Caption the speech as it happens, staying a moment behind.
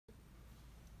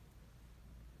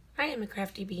I am a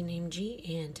crafty bee named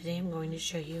G, and today I'm going to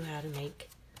show you how to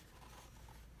make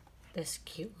this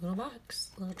cute little box,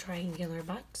 little triangular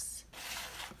box.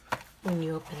 When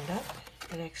you open it up,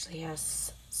 it actually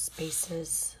has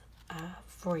spaces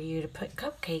for you to put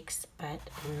cupcakes, but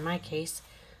in my case,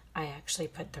 I actually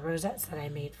put the rosettes that I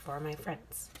made for my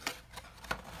friends.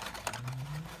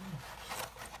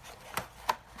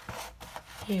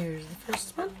 Here's the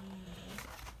first one.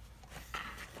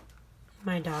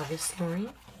 My dog is snoring.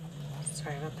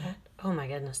 Sorry about that. Oh my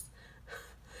goodness.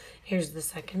 Here's the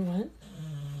second one.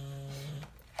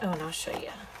 Oh, and I'll show you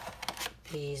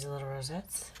these little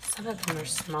rosettes. Some of them are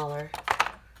smaller,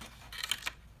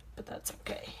 but that's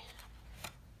okay.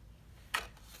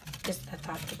 It's the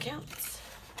thought that counts.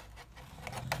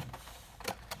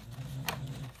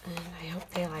 And I hope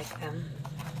they like them.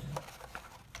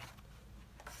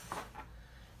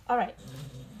 Alright,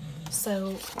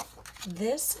 so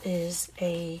this is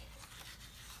a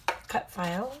cut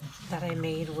file that I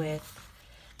made with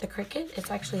the Cricut. It's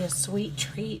actually a Sweet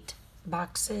Treat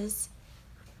boxes.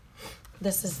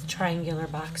 This is the triangular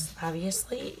box,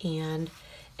 obviously, and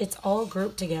it's all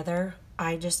grouped together.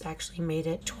 I just actually made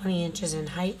it 20 inches in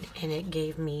height, and it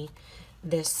gave me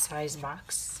this size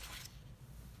box.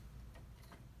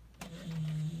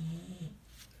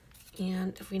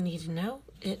 And if we need to know,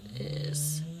 it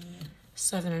is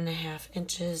 7.5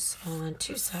 inches on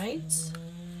two sides,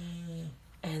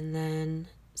 and then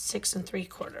 6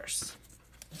 3/4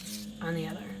 on the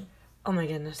other. Oh my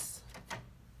goodness.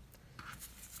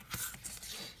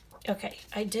 Okay,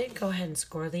 I did go ahead and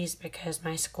score these because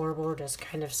my scoreboard is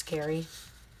kind of scary.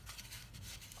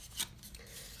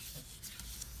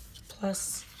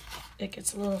 Plus, it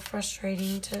gets a little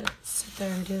frustrating to sit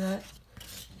there and do that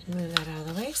and move that out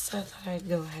of the way, so I thought I'd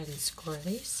go ahead and score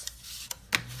these.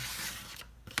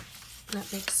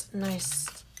 That makes nice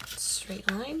straight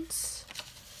lines.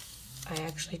 I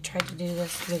actually tried to do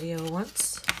this video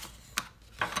once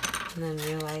and then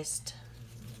realized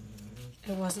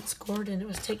it wasn't scored and it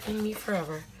was taking me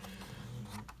forever.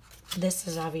 This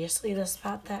is obviously the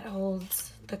spot that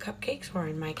holds the cupcakes, or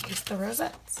in my case, the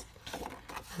rosettes.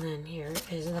 And then here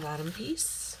is the bottom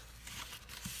piece.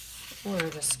 We're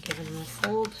just giving them a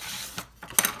fold.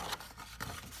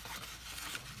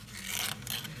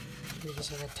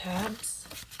 These are the tabs.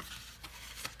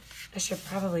 I should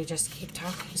probably just keep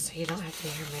talking so you don't have to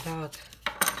hear my dog.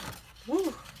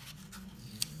 Woo!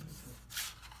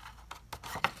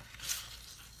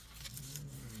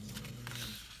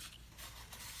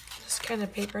 This kind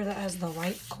of paper that has the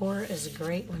white core is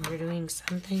great when you're doing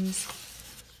some things,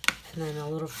 and then a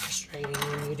little frustrating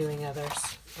when you're doing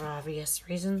others for obvious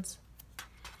reasons.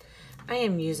 I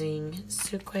am using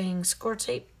Suquang score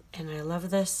tape, and I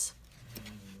love this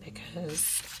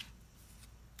because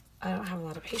I don't have a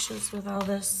lot of patience with all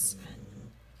this.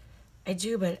 I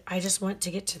do, but I just want to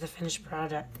get to the finished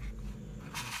product.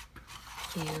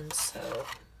 And so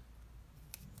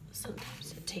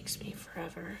sometimes it takes me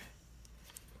forever.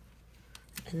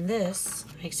 And this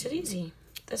makes it easy.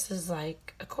 This is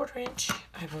like 1/4 inch,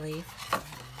 I believe.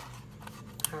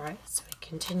 Alright, so we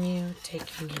continue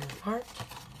taking him apart.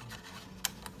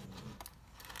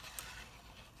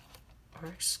 Or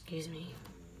excuse me.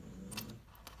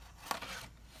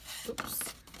 Oops.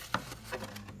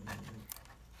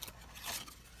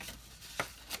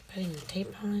 Putting the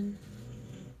tape on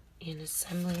and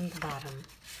assembling the bottom.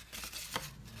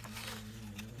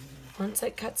 Once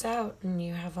it cuts out and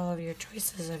you have all of your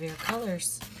choices of your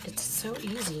colors, it's so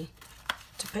easy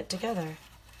to put together.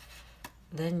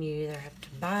 Then you either have to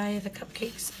buy the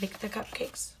cupcakes, make the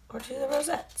cupcakes, or do the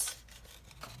rosettes.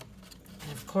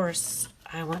 And of course,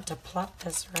 I want to plop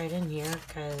this right in here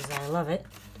because I love it.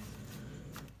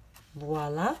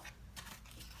 Voila.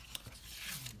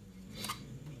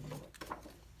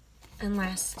 And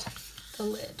last, the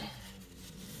lid.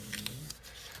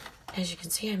 As you can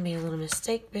see, I made a little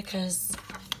mistake because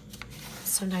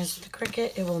sometimes with the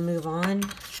Cricut, it will move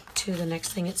on to the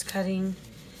next thing it's cutting.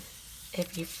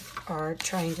 If you are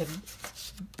trying to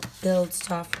build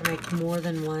stuff or make more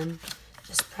than one,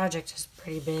 this project is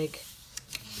pretty big.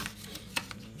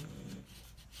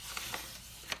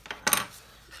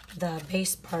 The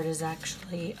base part is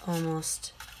actually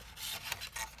almost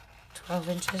 12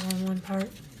 inches on one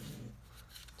part.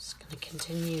 Just going to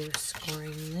continue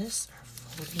scoring this or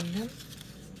folding them.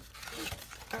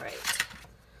 Alright.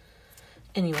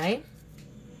 Anyway.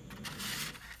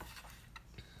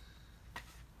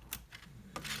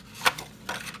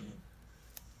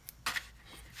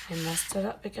 I messed it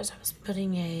up because I was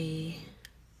putting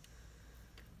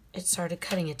it started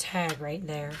cutting a tag right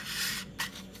there.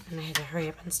 And I had to hurry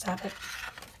up and stop it.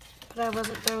 But I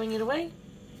wasn't throwing it away.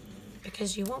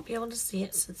 because you won't be able to see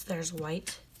it since there's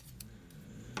white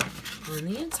on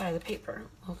the inside of the paper.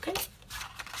 Okay.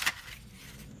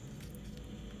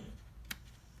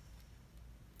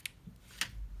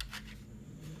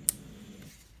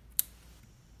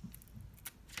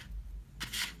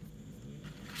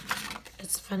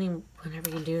 It's funny whenever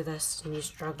you do this and you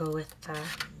struggle with the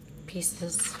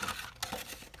pieces.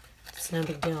 It's no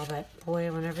big deal, but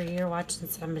boy, whenever you're watching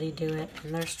somebody do it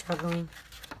and they're struggling,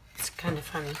 it's kind of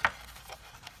funny.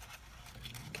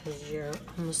 Because you're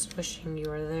almost wishing you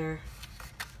were there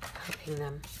helping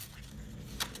them.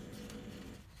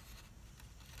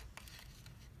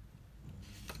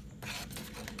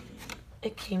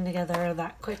 It came together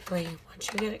that quickly. Once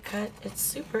you get it cut, it's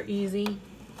super easy.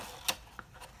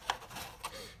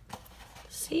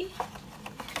 See?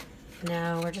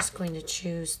 Now we're just going to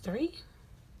choose 3.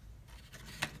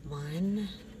 1.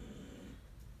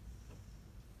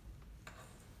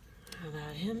 How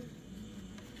about him?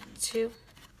 2.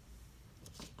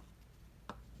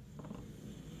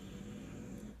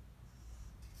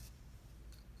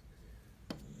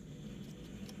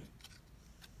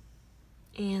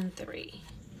 And 3.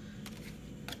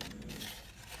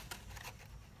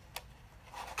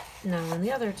 Now on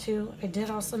the other 2, I did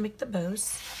also make the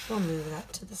bows. We'll move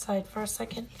that to the side for a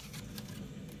second.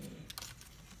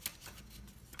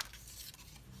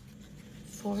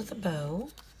 For the bow,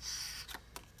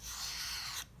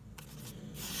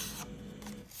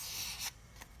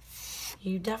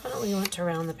 you definitely want to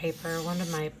round the paper. One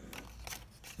of my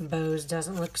bows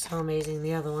doesn't look so amazing,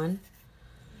 the other one.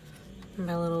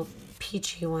 My little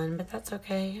peachy one, but that's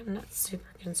okay. I'm not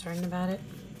super concerned about it.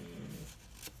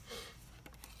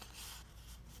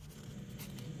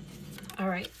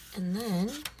 Alright, and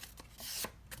then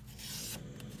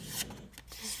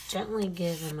just gently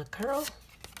give him a curl.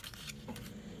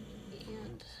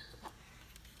 And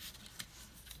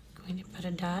I'm going to put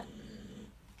a dot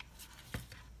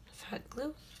of hot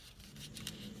glue.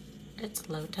 It's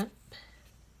low temp.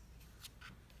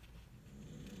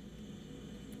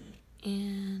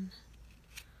 And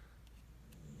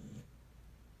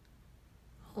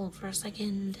hold for a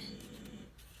second.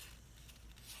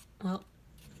 Well,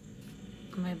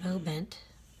 my bow bent,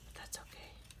 but that's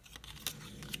okay.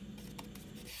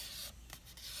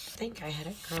 I think I had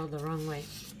it curled the wrong way.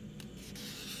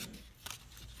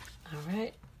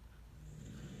 Alright.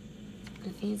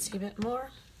 It needs a bit more.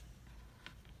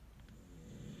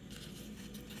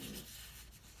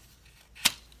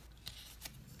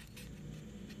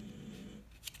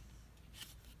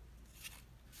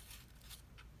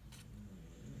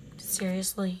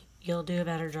 Seriously, you'll do a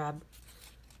better job.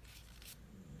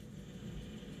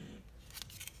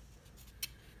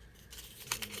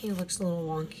 He looks a little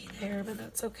wonky there, but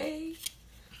that's okay.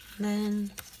 And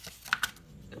then,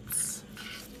 oops.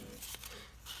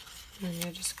 And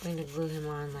you're just going to glue him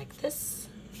on like this.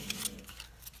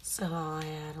 So I'll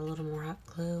add a little more hot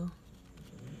glue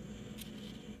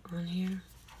on here.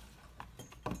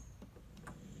 I'm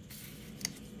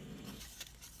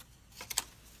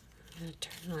gonna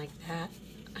turn it like that.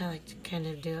 I like to kind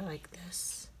of do it like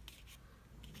this.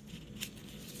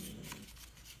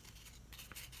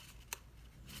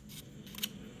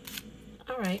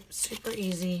 Alright, super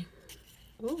easy.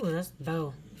 Ooh, that's the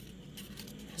bow.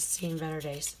 Has seen better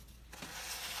days.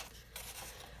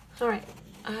 Alright,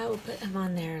 I will put him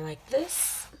on there like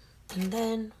this. And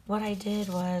then what I did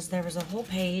was there was a whole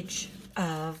page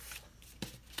of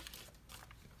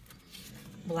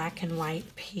black and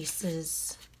white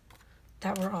pieces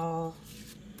that were all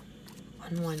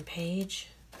on one page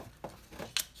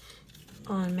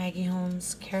on Maggie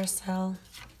Holmes' carousel.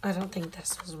 I don't think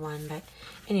this was one, but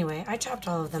anyway, I chopped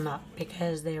all of them up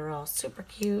because they were all super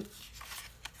cute.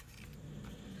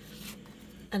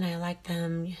 And I like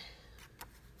them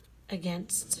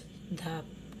against the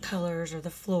colors or the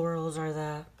florals or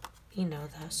the, you know,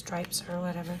 the stripes or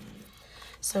whatever.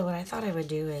 So what I thought I would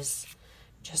do is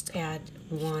just add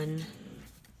one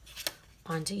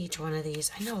onto each one of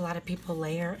these. I know a lot of people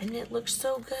layer and it looks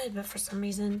so good, but for some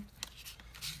reason,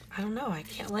 I don't know, I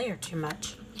can't layer too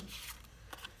much.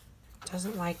 It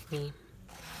doesn't like me.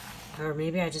 Or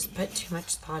maybe I just put too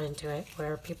much thought into it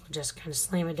where people just kind of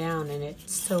slam it down and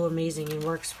it's so amazing and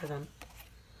works for them.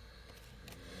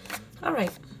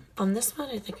 Alright, on this one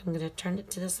I think I'm going to turn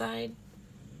it to the side.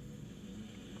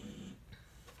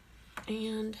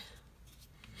 And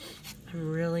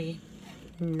I'm really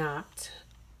not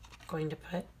going to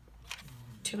put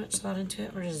too much thought into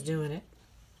it. We're just doing it.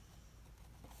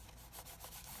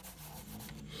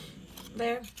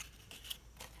 There.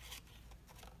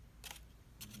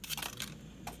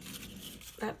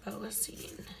 That bow was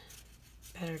seen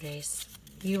better days.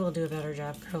 You will do a better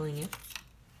job curling it.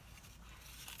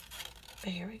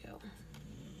 But here we go.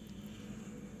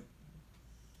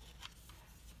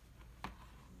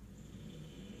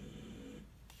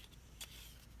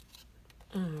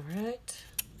 All right.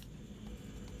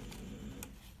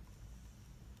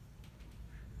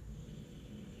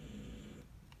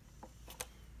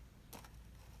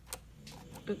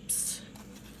 Oops.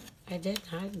 I did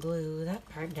not glue that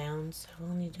part down, so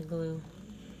we'll need to glue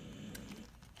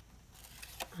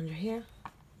under here.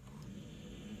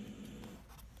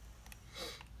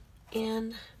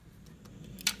 And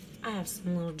I have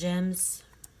some little gems.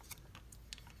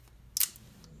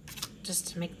 Just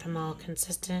to make them all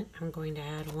consistent, I'm going to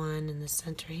add one in the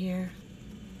center here.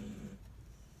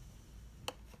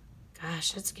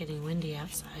 Gosh, it's getting windy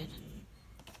outside.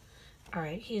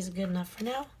 Alright, he's good enough for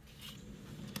now.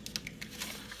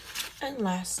 And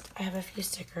last, I have a few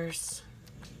stickers.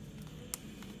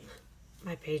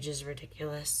 My page is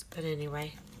ridiculous, but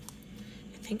anyway.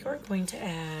 I think we're going to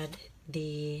add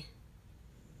the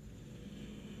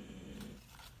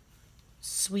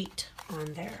sweet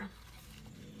on there.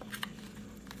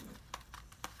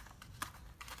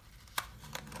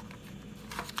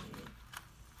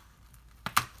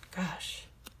 Gosh.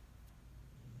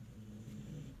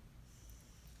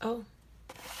 Oh,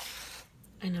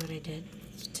 I know what I did.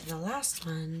 To the last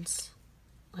ones,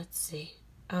 let's see.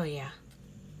 Oh yeah.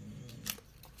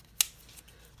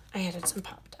 I added some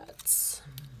pop dots.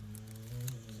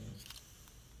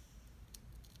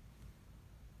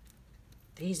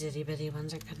 These itty bitty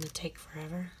ones are gonna take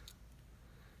forever.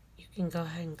 You can go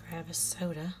ahead and grab a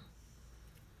soda.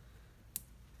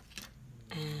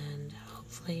 And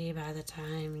hopefully by the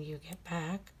time you get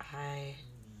back, I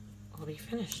will be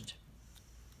finished.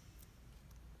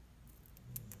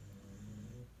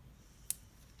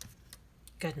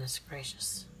 Goodness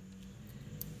gracious.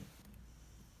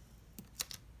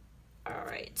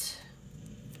 Alright.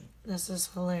 This is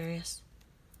hilarious.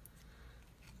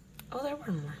 Oh, there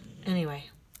were more. Anyway,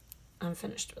 I'm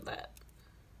finished with that.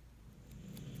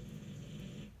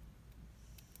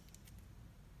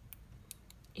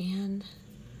 And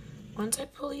once I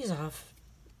pull these off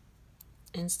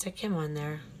and stick him on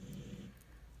there,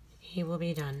 he will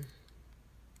be done.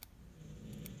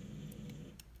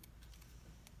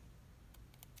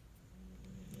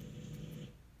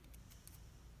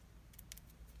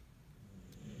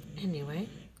 Anyway,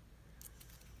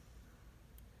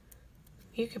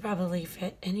 you could probably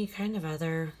fit any kind of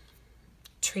other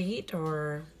treat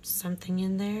or something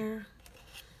in there.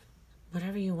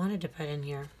 Whatever you wanted to put in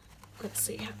here. Let's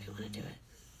see how we want to do it.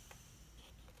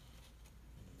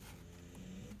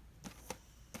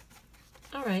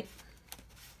 Alright,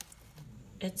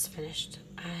 it's finished.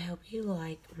 I hope you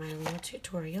like my little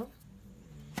tutorial,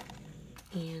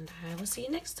 and I will see you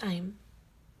next time.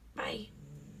 Bye.